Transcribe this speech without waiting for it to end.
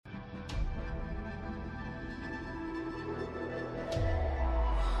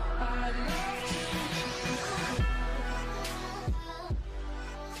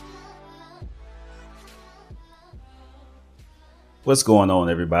What's going on,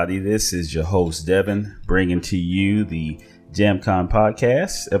 everybody? This is your host, Devin, bringing to you the JamCon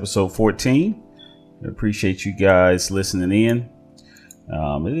podcast, episode 14. I appreciate you guys listening in.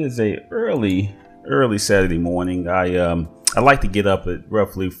 It is a early Saturday morning. I like to get up at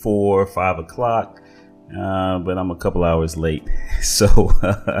roughly 4 or 5 o'clock, but I'm a couple hours late. So,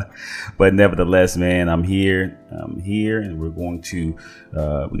 but nevertheless, man, I'm here, and we're going to,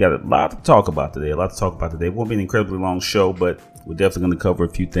 we got a lot to talk about today. It won't be an incredibly long show, but we're definitely going to cover a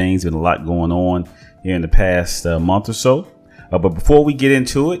few things. Been a lot going on here in the past month or so. But before we get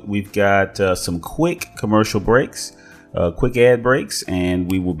into it, we've got some quick commercial breaks, quick ad breaks, and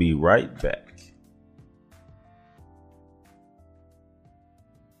we will be right back.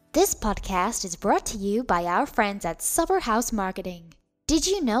 This podcast is brought to you by our friends at Supper House Marketing. Did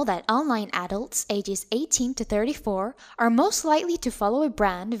you know that online adults ages 18 to 34 are most likely to follow a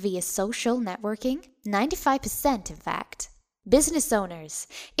brand via social networking? 95%, in fact. Business owners,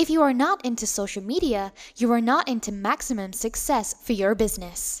 if you are not into social media, you are not into maximum success for your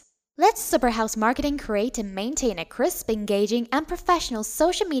business. Let Supper House Marketing create and maintain a crisp, engaging, and professional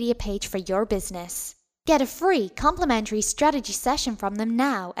social media page for your business. Get a free complimentary strategy session from them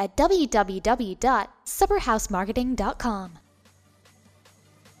now at www.supperhousemarketing.com.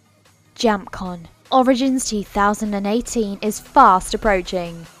 JamCon Origins 2018 is fast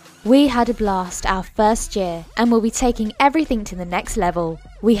approaching. We had a blast our first year and will be taking everything to the next level.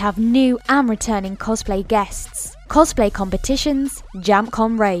 We have new and returning cosplay guests, cosplay competitions,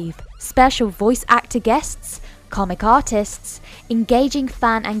 JamCon Rave, special voice actor guests, comic artists, engaging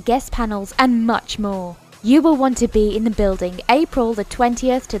fan and guest panels, and much more. You will want to be in the building April the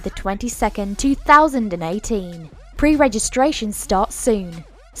 20th to the 22nd, 2018. Pre-registration starts soon.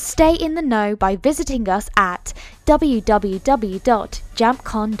 Stay in the know by visiting us at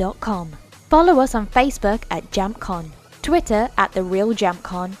www.jamcon.com. Follow us on Facebook at JamCon, Twitter at The Real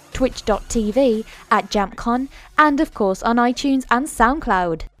JamCon, twitch.tv at JamCon, and of course on iTunes and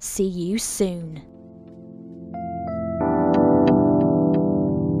SoundCloud. See you soon.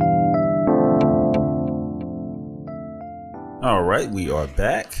 All right, we are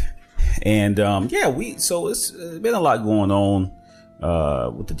back, and it's been a lot going on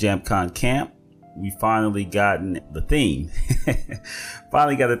with the JamCon camp. We finally gotten the theme,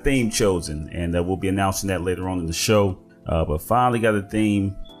 finally got a theme chosen, and we'll be announcing that later on in the show. But finally got a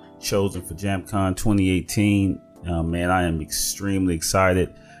theme chosen for JamCon 2018. Man, I am extremely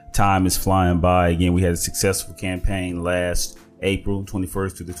excited. Time is flying by. Again, we had a successful campaign last April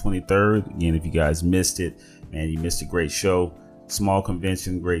 21st to the 23rd. Again, if you guys missed it, man, you missed a great show. Small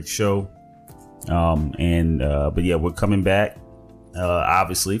convention, great show. But yeah, we're coming back,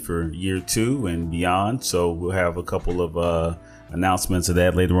 obviously, for year 2 and beyond. So we'll have a couple of announcements of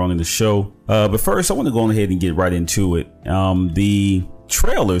that later on in the show. But first, I want to go ahead and get right into it. The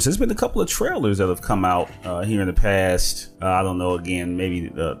trailers. There's been a couple of trailers that have come out here in the past. I don't know, again,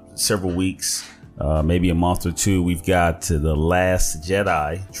 maybe several weeks, maybe a month or two. We've got The Last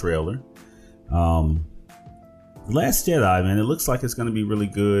Jedi trailer. The Last Jedi, man, it looks like it's going to be really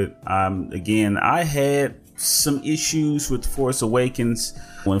good. Again, I had some issues with Force Awakens.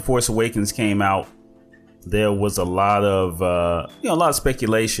 When Force Awakens came out, there was a lot of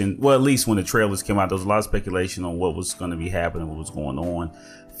speculation. Well, at least when the trailers came out, there was a lot of speculation on what was going to be happening, what was going on.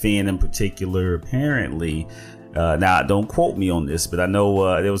 Finn in particular, apparently. Now, don't quote me on this, but I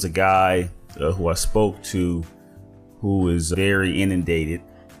know there was a guy who I spoke to who is very inundated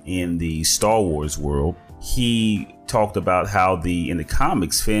in the Star Wars world. He talked about how in the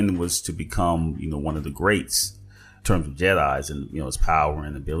comics, Finn was to become, one of the greats in terms of Jedis and, his power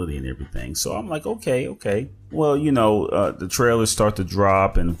and ability and everything. So I'm like, okay. Well, the trailers start to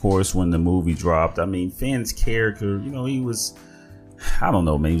drop. And of course, when the movie dropped, I mean, Finn's character, he was, I don't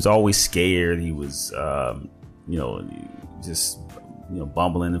know, man, he was always scared. He was,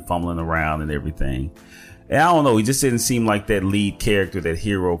 bumbling and fumbling around and everything. And I don't know, he just didn't seem like that lead character, that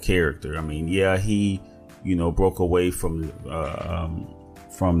hero character. I mean, yeah, he, broke away from the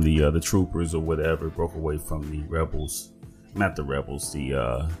troopers or whatever, broke away from the rebels, not the rebels, the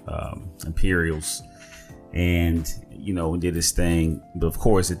Imperials, and did his thing. But of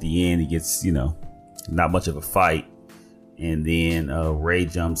course, at the end, he gets not much of a fight, and then Rey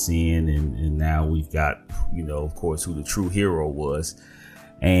jumps in, and now we've got of course, who the true hero was,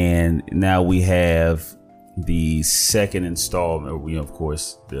 and now we have the second installment, of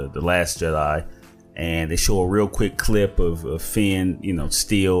course, the Last Jedi. And they show a real quick clip of Finn,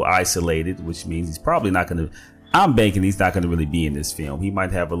 still isolated, which means he's probably not going to, I'm banking he's not going to really be in this film. He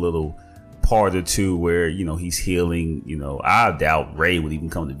might have a little part or two where, he's healing. I doubt Rey would even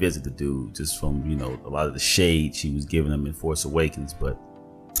come to visit the dude just from, a lot of the shade she was giving him in Force Awakens. But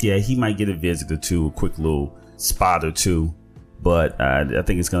yeah, he might get a visit or two, a quick little spot or two. But I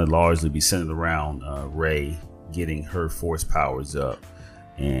think it's going to largely be centered around Rey getting her force powers up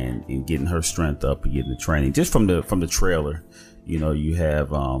and getting her strength up and getting the training. Just from the trailer, you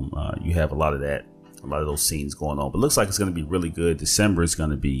have a lot of that. A lot of those scenes going on, but looks like it's going to be really good. December is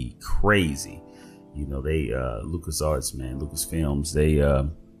going to be crazy. They LucasArts, man, Lucasfilms, they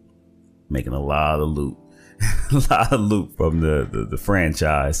making a lot of loot, from the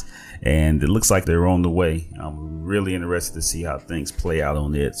franchise, and it looks like they're on the way. I'm really interested to see how things play out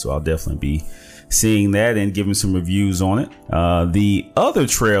on it, so I'll definitely be seeing that and giving some reviews on it. The other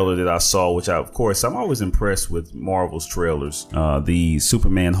trailer that I saw, which of course I'm always impressed with Marvel's trailers, the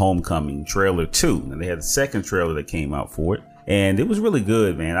Superman Homecoming trailer 2, and they had a second trailer that came out for it, and it was really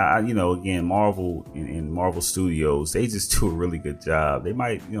good, man. Again, Marvel and Marvel Studios, they just do a really good job. They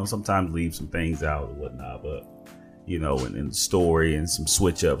might, sometimes leave some things out or whatnot, but in the story and some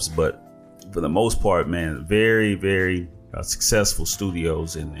switch ups, but for the most part, man, very, very successful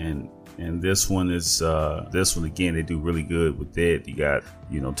studios, and this one again, they do really good with it. You got,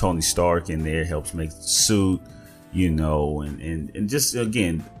 Tony Stark in there, helps make the suit, and just,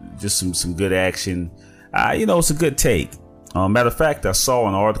 again, just some good action. It's a good take. Matter of fact, I saw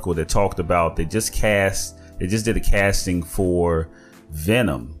an article that talked about they just did a casting for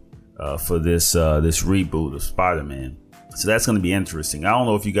Venom for this reboot of Spider-Man. So that's going to be interesting. I don't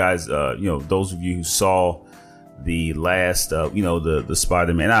know if you guys, those of you who saw the last, the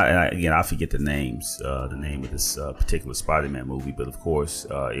Spider-Man, and I forget the names, the name of this particular Spider-Man movie, but of course,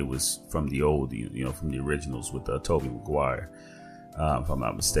 it was from the old, from the originals with Tobey Maguire, if I'm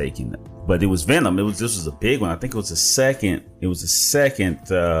not mistaken. But it was Venom. This was a big one. I think it was the second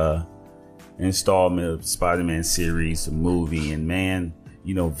installment of the Spider-Man series, the movie, and man,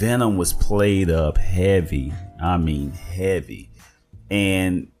 Venom was played up heavy. I mean, heavy,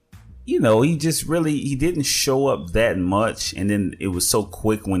 and he didn't show up that much, and then it was so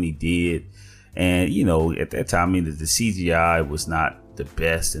quick when he did. And at that time, the CGI was not the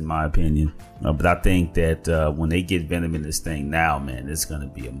best in my opinion, but I think that when they get Venom in this thing now, man, it's gonna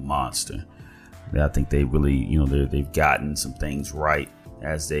be a monster. I think they really, they've gotten some things right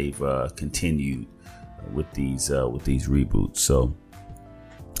as they've continued with these reboots. So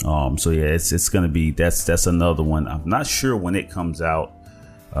yeah, it's gonna be that's another one. I'm not sure when it comes out.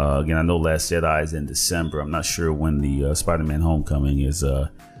 Again, I know Last Jedi is in December. I'm not sure when the Spider-Man Homecoming is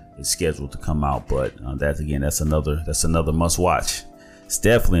scheduled to come out, but that's another must watch. It's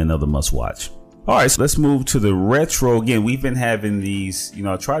definitely another must watch. All right, so let's move to the retro. Again, we've been having these,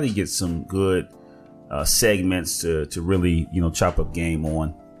 I try to get some good segments to really, chop up game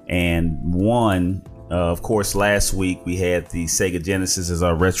on. And one, of course, last week we had the Sega Genesis as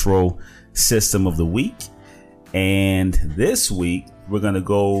our retro system of the week. And this week, we're going to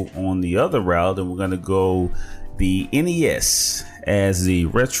go on the other route, and we're going to go the NES as the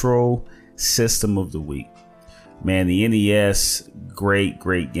retro system of the week. Man, the NES,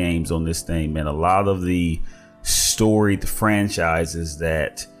 great games on this thing, man. A lot of the storied franchises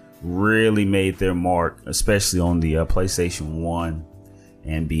that really made their mark, especially on the PlayStation 1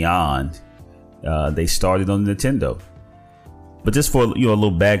 and beyond, they started on Nintendo. But just for a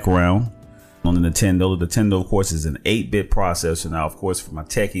little background on the Nintendo, of course, is an 8-bit processor. Now, of course, for my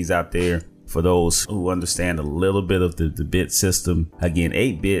techies out there, for those who understand a little bit of the bit system, again,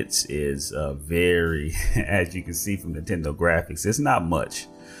 8 bits is very, as you can see from Nintendo graphics, it's not much.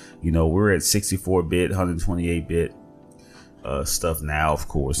 We're at 64-bit, 128-bit stuff now, of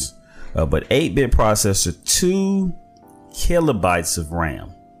course. But 8-bit processor, 2 kilobytes of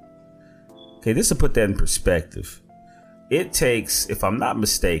RAM. Okay, just to put that in perspective, it takes, if I'm not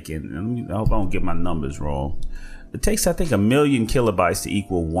mistaken, I hope I don't get my numbers wrong, it takes, I think, 1 million kilobytes to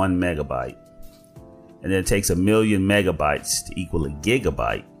equal 1 megabyte. And then it takes 1 million megabytes to equal a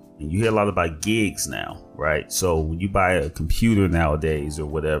gigabyte. And you hear a lot about gigs now, right? So when you buy a computer nowadays or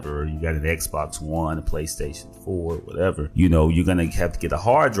whatever, you got an Xbox One, a PlayStation 4, whatever, you're going to have to get a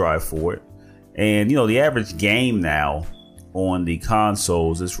hard drive for it. And, the average game now on the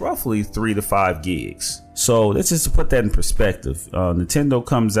consoles is roughly 3 to 5 gigs. So let's just to put that in perspective. Nintendo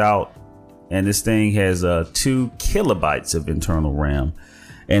comes out and this thing has 2 kilobytes of internal RAM,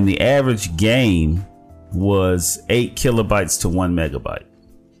 and the average game was 8 kilobytes to 1 megabyte.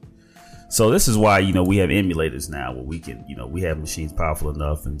 So this is why, we have emulators now where we can, we have machines powerful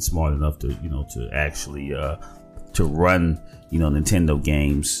enough and smart enough to, to actually to run, Nintendo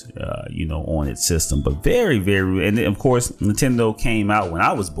games, on its system. But very, very, and of course, Nintendo came out when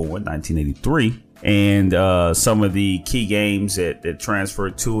I was born, 1983. And some of the key games that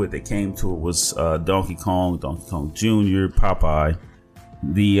transferred to it, that came to it, was Donkey Kong Jr., Popeye.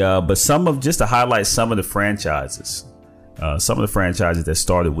 But just to highlight some of the franchises. Some of the franchises that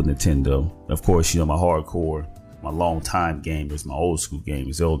started with Nintendo. Of course, my hardcore, my long-time gamers, my old-school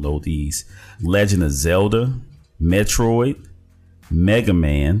gamers, they'll know these. Legend of Zelda, Metroid, Mega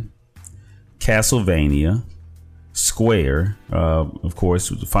Man, Castlevania, Square, of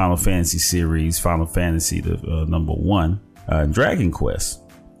course, with the Final Fantasy series, Final Fantasy number 1, Dragon Quest.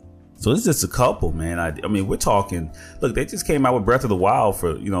 So it's just a couple, man. I mean, we're talking. Look, they just came out with Breath of the Wild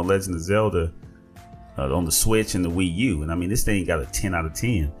for Legend of Zelda on the Switch and the Wii U, and I mean, this thing got a 10 out of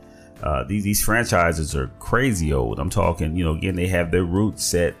 10. These franchises are crazy old. I'm talking, again, they have their roots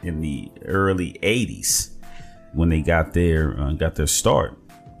set in the early 80s when they got their start.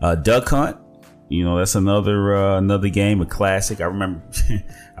 Duck Hunt. That's another game, a classic. I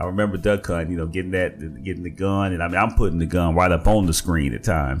remember Duck Hunt, getting the gun, and I mean, I'm putting the gun right up on the screen at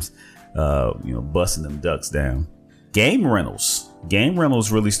times, busting them ducks down. Game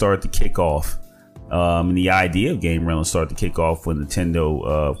rentals really started to kick off. And the idea of game rentals started to kick off when Nintendo,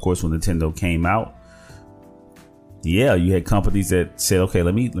 of course, when Nintendo came out. Yeah, you had companies that said, okay,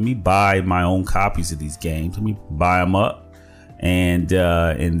 let me buy my own copies of these games. Let me buy them up, and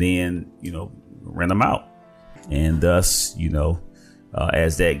then rent them out. And thus,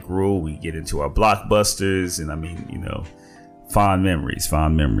 as that grew, we get into our blockbusters, and I mean, fond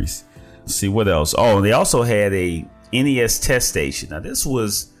memories. Let's see what else. Oh, they also had a NES test station. Now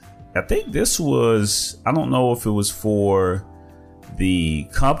I think this was, I don't know if it was for the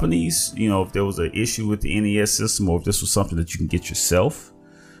companies, if there was an issue with the NES system, or if this was something that you can get yourself.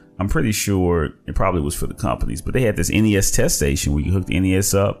 I'm pretty sure it probably was for the companies, but they had this NES test station where you hook the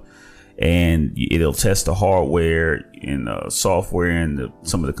NES up, and it'll test the hardware and software and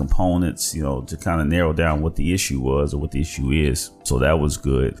some of the components, to kind of narrow down what the issue was or what the issue is. So that was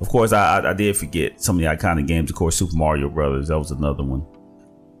good. Of course, I did forget some of the iconic games. Of course, Super Mario Brothers, that was another one.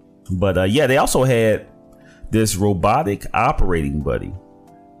 But they also had this robotic operating buddy,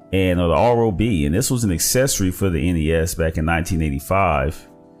 and the ROB, and this was an accessory for the NES back in 1985.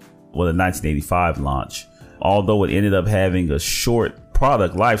 Well, the 1985 launch. Although it ended up having a short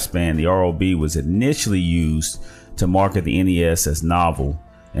product lifespan, the ROB was initially used to market the NES as novel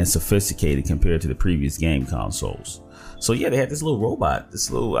and sophisticated compared to the previous game consoles. So yeah, they had this little robot.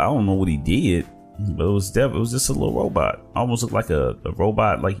 I don't know what he did, but it was just a little robot. Almost looked like a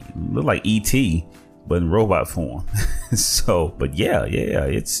robot, looked like E.T., but in robot form. So, but yeah,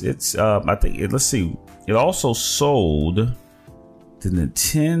 it's I think let's see. It also sold the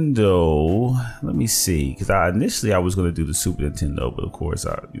Nintendo. Let me see, because initially I was going to do the Super Nintendo, but of course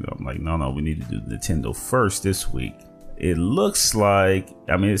I'm like, no, we need to do the Nintendo first this week. It looks like,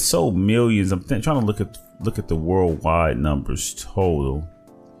 I mean, it sold millions. I'm trying to look at the worldwide numbers total.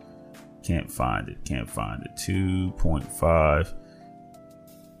 Can't find it. 2.5.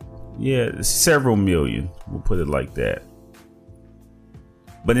 Yeah, several million. We'll put it like that.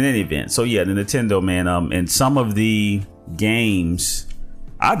 But in any event, so yeah, the Nintendo, man, and some of the games,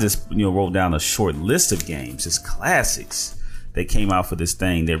 I just wrote down a short list of games, just classics that came out for this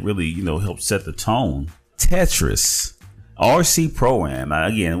thing that really helped set the tone. Tetris, RC Pro-Am.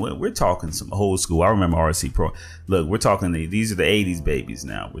 Again, we're talking some old school. I remember RC Pro. Look, we're talking these are the 80s babies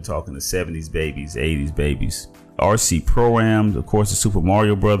now. We're talking the 70s babies, 80s babies. RC Pro-Am, of course, the Super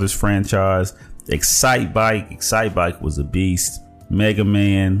Mario Brothers franchise. Excite Bike was a beast. Mega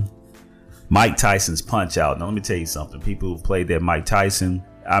Man, Mike Tyson's Punch Out. Now let me tell you something. People who played that Mike Tyson,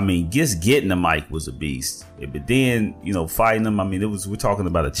 I mean, just getting the mic was a beast. But then, fighting them, I mean, we're talking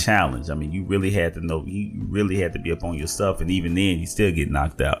about a challenge. I mean, you really had to know, you really had to be up on your stuff, and even then, you still get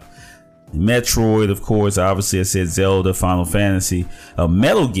knocked out. Metroid, of course, obviously I said Zelda, Final Fantasy,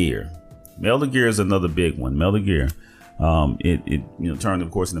 Metal Gear. Metal Gear is another big one. Metal Gear, it turned,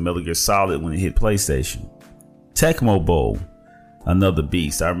 of course, into Metal Gear Solid when it hit PlayStation. Tecmo Bowl, another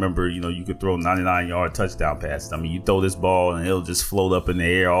beast. I remember, you could throw 99-yard touchdown passes. I mean, you throw this ball and it'll just float up in the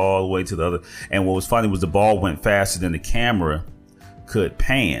air all the way to the other. And what was funny was the ball went faster than the camera could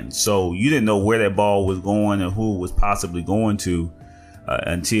pan. So you didn't know where that ball was going and who it was possibly going to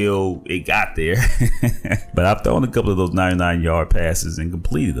until it got there. But I've thrown a couple of those 99-yard passes and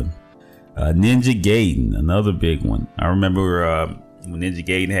completed them. Ninja Gaiden, another big one. I remember when Ninja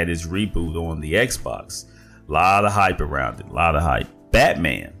Gaiden had his reboot on the Xbox. A lot of hype around it.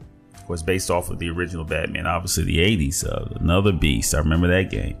 Batman, of course, based off of the original Batman, obviously the 80s. Another beast. I remember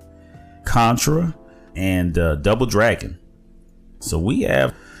that game. Contra, and Double Dragon. So we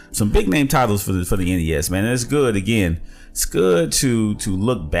have some big name titles for the NES, man. And it's good. Again, it's good to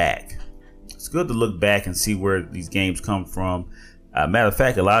look back. It's good to look back and see where these games come from. Matter of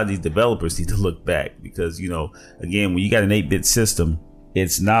fact, a lot of these developers need to look back because, you know, again, when you got an 8-bit system,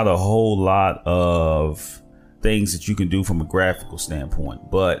 it's not a whole lot of things that you can do from a graphical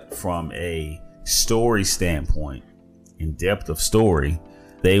standpoint, but from a story standpoint, in depth of story,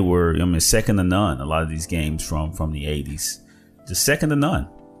 they were, second to none. A lot of these games from the 80s, just second to none,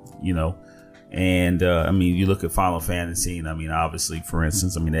 you know. And you look at Final Fantasy, and obviously, for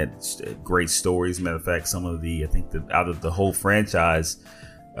instance, that's great stories. Matter of fact, some of the, I think that out of the whole franchise,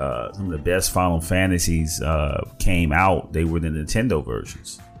 some of the best Final Fantasies came out. They were the Nintendo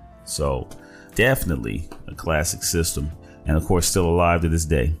versions. So definitely a classic system, and of course, still alive to this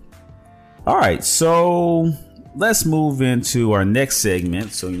day. All right, so let's move into our next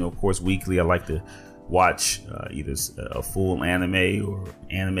segment. So, of course, weekly, I like to watch either a full anime or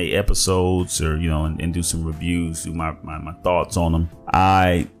anime episodes, or, and do some reviews, do my thoughts on them.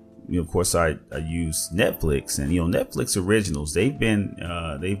 I use Netflix, and, Netflix originals. They've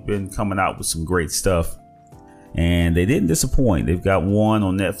been coming out with some great stuff, and they didn't disappoint. They've got one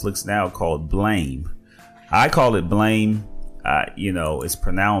on Netflix now called Blame. I call it Blame. It's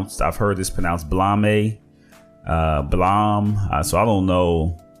pronounced, I've heard it's pronounced Blame, Blam. So I don't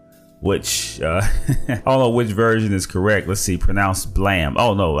know which version is correct. Let's see, pronounced Blam.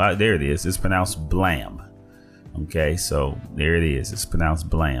 Oh no, there it is. It's pronounced Blam. Okay, so there it is. It's pronounced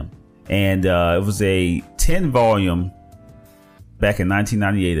Blam. And it was a 10-volume, back in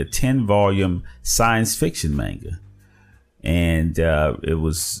 1998, a 10-volume science fiction manga. And it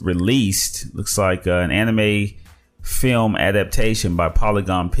was released, looks like an anime film adaptation by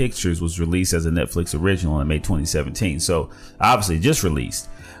Polygon Pictures was released as a Netflix original in May 2017. So obviously just released.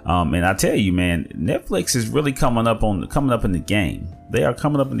 And I tell you, man, Netflix is really coming up in the game. They are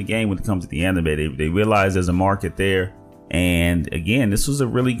coming up in the game when it comes to the anime. They realize there's a market there. And again, this was a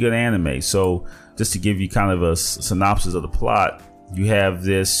really good anime. So just to give you kind of a synopsis of the plot, you have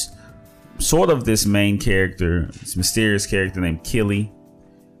this main character, this mysterious character named Killy.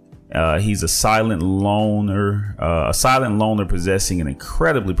 He's a silent loner possessing an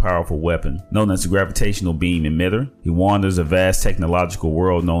incredibly powerful weapon known as the gravitational beam emitter. He wanders a vast technological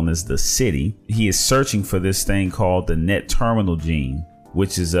world known as the City. He is searching for this thing called the net terminal gene,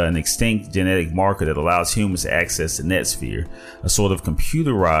 which is an extinct genetic marker that allows humans to access the net sphere, a sort of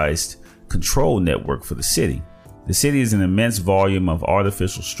computerized control network for the City. The City is an immense volume of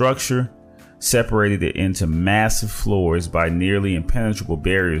artificial structure, separated it into massive floors by nearly impenetrable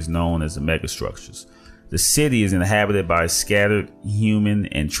barriers known as the megastructures. The City is inhabited by scattered human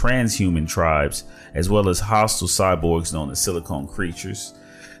and transhuman tribes, as well as hostile cyborgs known as silicone creatures.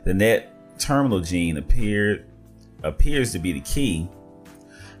 The net terminal gene appears to be the key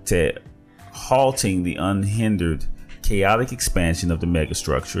to halting the unhindered chaotic expansion of the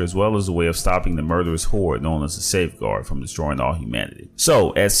megastructure, as well as a way of stopping the murderous horde known as the Safeguard from destroying all humanity.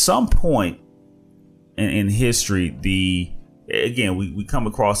 So at some point in history, we come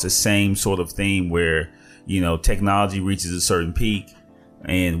across the same sort of theme where, technology reaches a certain peak,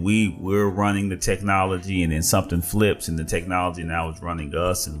 and we're running the technology, and then something flips, and the technology now is running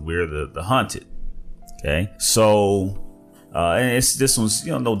us, and we're the hunted. Okay, so and this one's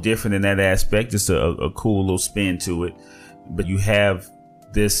no different in that aspect, just a cool little spin to it. But you have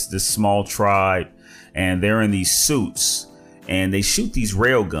this small tribe, and they're in these suits. And they shoot these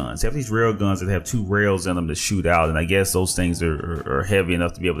rail guns. They have these rail guns that have 2 rails in them to shoot out. And I guess those things are heavy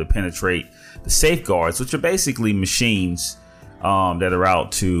enough to be able to penetrate the safeguards, which are basically machines that are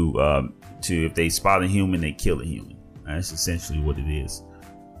out to if they spot a human, they kill a human. That's essentially what it is.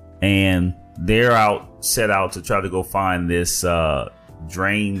 And they're set out to try to go find this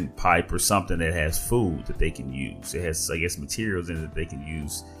drain pipe or something that has food that they can use. It has, I guess, materials in it that they can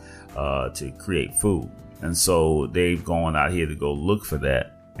use to create food. And so they've gone out here to go look for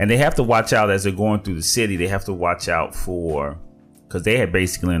that. And they have to watch out as they're going through the city. They have to watch out because they had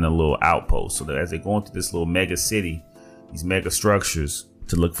basically in a little outpost. So that as they're going through this little mega city, these mega structures,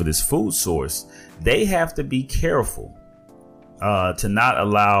 to look for this food source, they have to be careful to not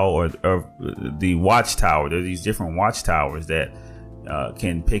allow or the watchtower. There are these different watchtowers that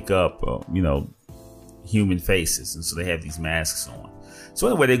can pick up, human faces. And so they have these masks on. So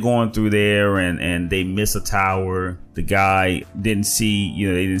anyway, they're going through there and they miss a tower. The guy didn't see,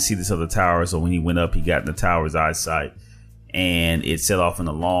 they didn't see this other tower. So when he went up, he got in the tower's eyesight and it set off an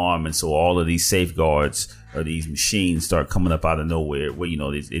alarm. And so all of these safeguards or these machines start coming up out of nowhere where,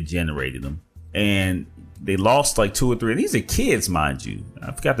 it generated them. And they lost like 2 or 3. And these are kids, mind you.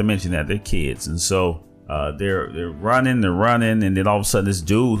 I forgot to mention that they're kids, and so they're running, and then all of a sudden this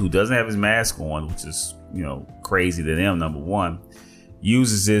dude who doesn't have his mask on, which is crazy to them, number one,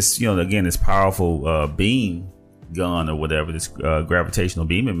 uses this again this powerful beam gun or whatever, this gravitational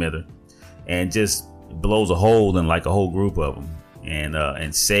beam emitter, and just blows a hole in like a whole group of them,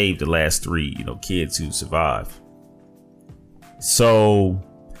 and saved the last 3 kids who survived. So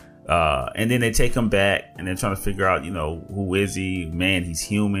and then they take him back, and they're trying to figure out who is he. Man, he's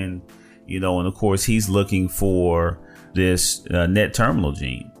human, and of course he's looking for this net terminal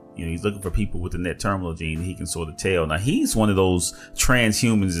gene. He's looking for people with the net terminal gene he can sort of tell. Now he's one of those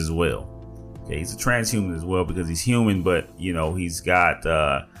transhumans as well. Okay, he's a transhuman as well because he's human, but he's got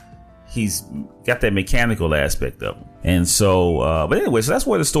that mechanical aspect of him. And so, but anyway, so that's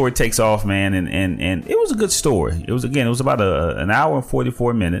where the story takes off, man. And it was a good story. It was about an hour and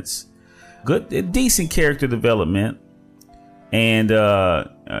 44 minutes. Good, decent character development, and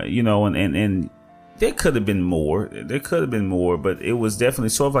and there could have been more. But it was definitely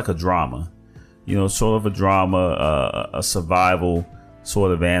sort of like a drama, a survival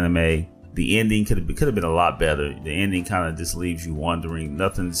sort of anime. The ending could have been a lot better. The ending kind of just leaves you wondering.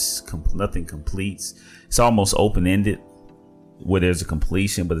 Nothing completes. It's almost open-ended, where there's a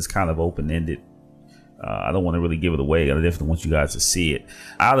completion, but it's kind of open-ended. I don't want to really give it away. I definitely want you guys to see it.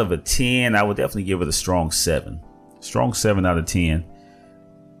 Out of a 10, I would definitely give it a strong 7. Strong 7 out of 10.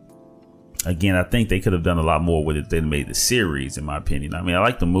 Again, I think they could have done a lot more with it than made the series, in my opinion. I mean, I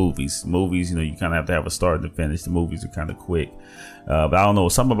like the movies. Movies, you kind of have to have a start and a finish. The movies are kind of quick. But I don't know,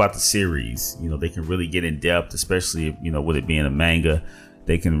 something about the series, they can really get in depth, especially, with it being a manga.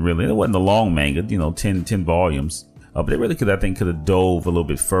 They can really, it wasn't a long manga, 10 volumes. But they really could have dove a little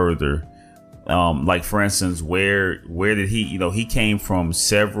bit further. Like, for instance, where did he, he came from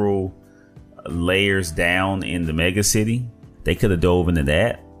several layers down in the mega city. They could have dove into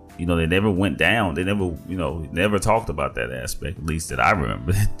that. They never went down. They never, never talked about that aspect, at least that I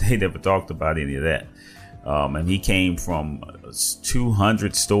remember. They never talked about any of that. And he came from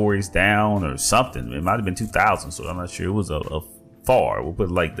 200 stories down or something. It might have been 2,000, so I'm not sure. It was a far, we'll put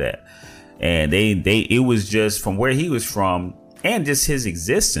it like that. And it was just from where he was from, and just his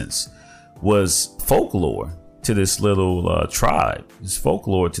existence was folklore to this little tribe. It's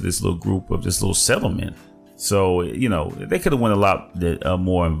folklore to this little group of this little settlement. So, they could have went a lot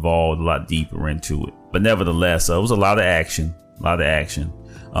more involved, a lot deeper into it. But nevertheless, it was a lot of action.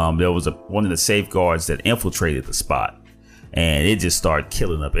 There was one of the safeguards that infiltrated the spot, and it just started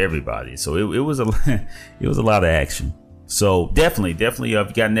killing up everybody. So it was a lot of action. So definitely, if you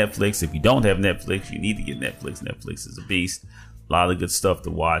got Netflix, if you don't have Netflix, you need to get Netflix. Netflix is a beast. A lot of good stuff to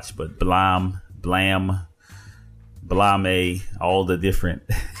watch. But Blame, all the different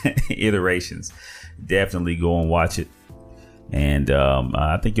iterations. Definitely go and watch it, and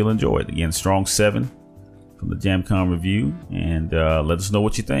I think you'll enjoy it. Again, strong 7 from the JamCon review, and let us know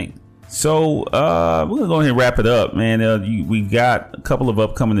what you think. So we're gonna go ahead and wrap it up, man. We've got a couple of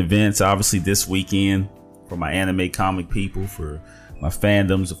upcoming events, obviously this weekend for my anime comic people, for my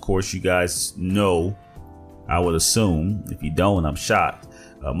fandoms. Of course, you guys know, I would assume. If you don't, I'm shocked.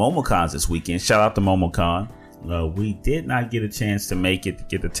 MomoCon's this weekend. Shout out to MomoCon. We did not get a chance to make it to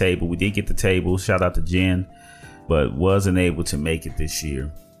get the table. We did get the table. Shout out to Jen, but wasn't able to make it this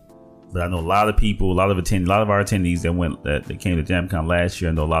year. But I know a lot of people, a lot of our attendees that came to JamCon last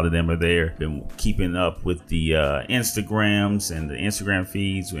year. I know a lot of them are there. Been keeping up with the Instagrams and the Instagram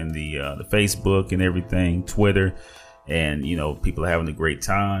feeds and the Facebook and everything, Twitter, and people are having a great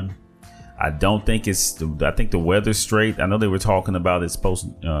time. I think the weather's straight. I know they were talking about it's supposed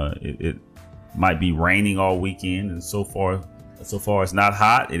it might be raining all weekend, and so far it's not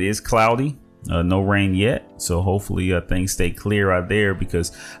hot. It is cloudy, no rain yet, so hopefully things stay clear out there,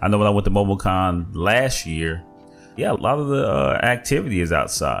 because I know when I went to MomoCon last year, a lot of the activity is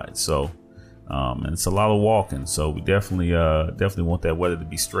outside, so and it's a lot of walking, so we definitely want that weather to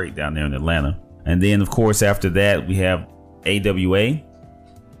be straight down there in Atlanta. And then of course after that we have AWA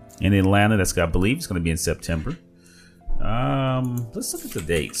in Atlanta. I believe it's going to be in September. Let's look at the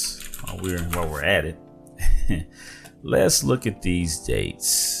dates while we're at it. Let's look at these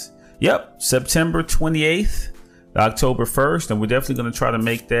dates. Yep, September 28th, October 1st, and we're definitely going to try to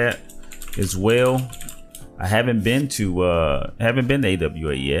make that as well. I haven't been to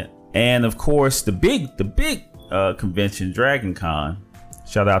AWA yet, and of course the big convention, Dragon Con.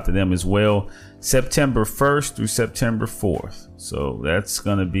 Shout out to them as well. September 1st through September 4th. So that's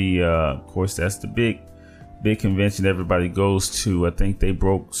going to be, of course, that's the big convention everybody goes to. I think they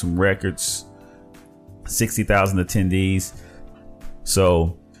broke some records, 60,000 attendees.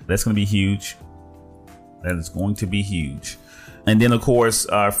 So that's going to be huge. That is going to be huge. And then, of course,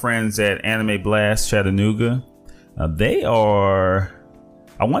 our friends at Anime Blast Chattanooga, they are,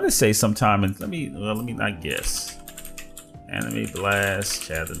 I want to say sometime in, let me not guess. Anime Blast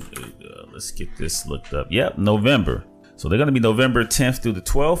Chattanooga. Let's get this looked up. Yep, November. So they're going to be November 10th through the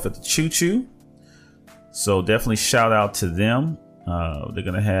 12th at the Choo Choo. So definitely shout out to them. They're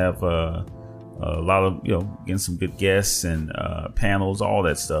going to have a lot of, getting some good guests and panels, all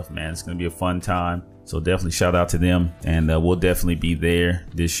that stuff, man. It's going to be a fun time. So definitely shout out to them. And we'll definitely be there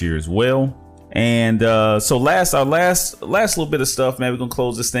this year as well. And so our last little bit of stuff, man. We're going to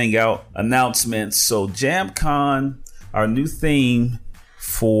close this thing out. Announcements. So JamCon, our new theme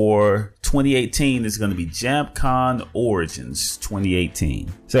for 2018 is going to be JamCon Origins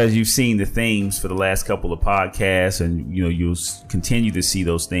 2018. So as you've seen the themes for the last couple of podcasts, and you'll continue to see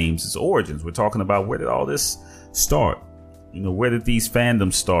those themes, it's Origins. We're talking about, where did all this start? Where did these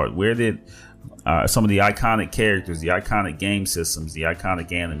fandoms start? Where did some of the iconic characters, the iconic game systems, the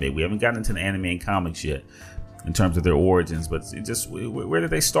iconic anime? We haven't gotten into the anime and comics yet in terms of their origins, but where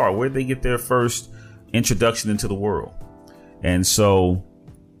did they start? Where did they get their first introduction into the world? And so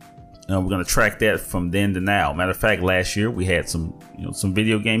we're going to track that from then to now. Matter of fact, last year we had some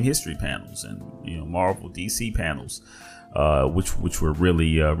video game history panels and Marvel, DC panels, which were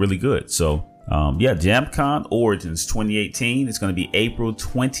really good. So JamCon Origins 2018 is going to be April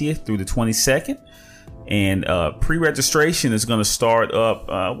 20th through the 22nd. And pre-registration is going to start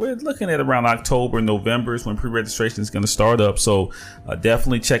up. We're looking at around October, November is when pre-registration is going to start up. So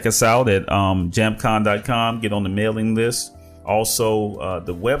definitely check us out at jamcon.com. Get on the mailing list. Also,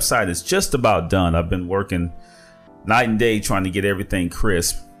 the website is just about done. I've been working night and day trying to get everything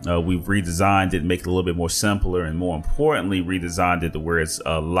crisp. We've redesigned it, make it a little bit more simpler, and more importantly, redesigned it to where it's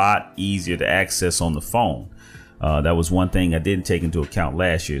a lot easier to access on the phone. That was one thing I didn't take into account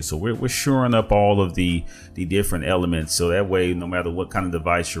last year. So we're shoring up all of the different elements. So that way, no matter what kind of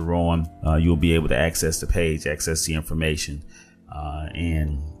device you're on, you'll be able to access the page, access the information,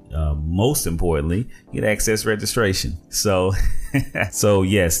 and most importantly, get access registration. So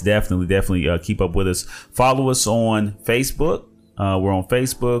yes, definitely keep up with us. Follow us on Facebook. We're on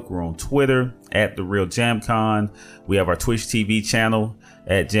Facebook. We're on Twitter at The Real JamCon. We have our Twitch TV channel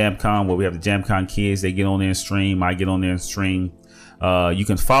at JamCon, where we have the JamCon kids. They get on there and stream. I get on there and stream. You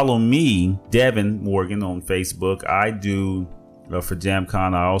can follow me, Devin Morgan, on Facebook. I do for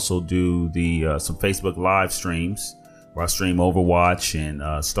JamCon. I also do some Facebook live streams where I stream Overwatch and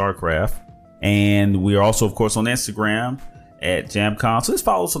StarCraft. And we are also, of course, on Instagram at JamCon. So just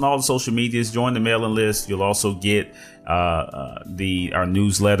follow us on all the social medias. Join the mailing list. You'll also get our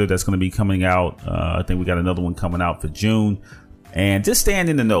newsletter that's going to be coming out. I think we got another one coming out for June. And just staying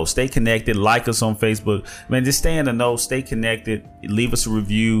in the know. Stay connected. Like us on Facebook. Man, just stay in the know. Stay connected. Leave us a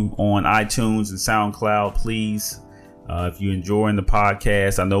review on iTunes and SoundCloud, please. If you're enjoying the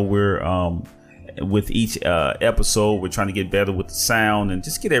podcast, I know we're with each episode, we're trying to get better with the sound and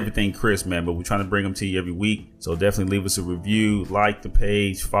just get everything crisp, man. But we're trying to bring them to you every week. So definitely leave us a review, like the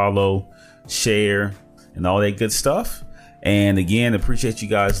page, follow, share, and all that good stuff. And again, appreciate you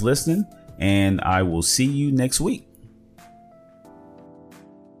guys listening. And I will see you next week.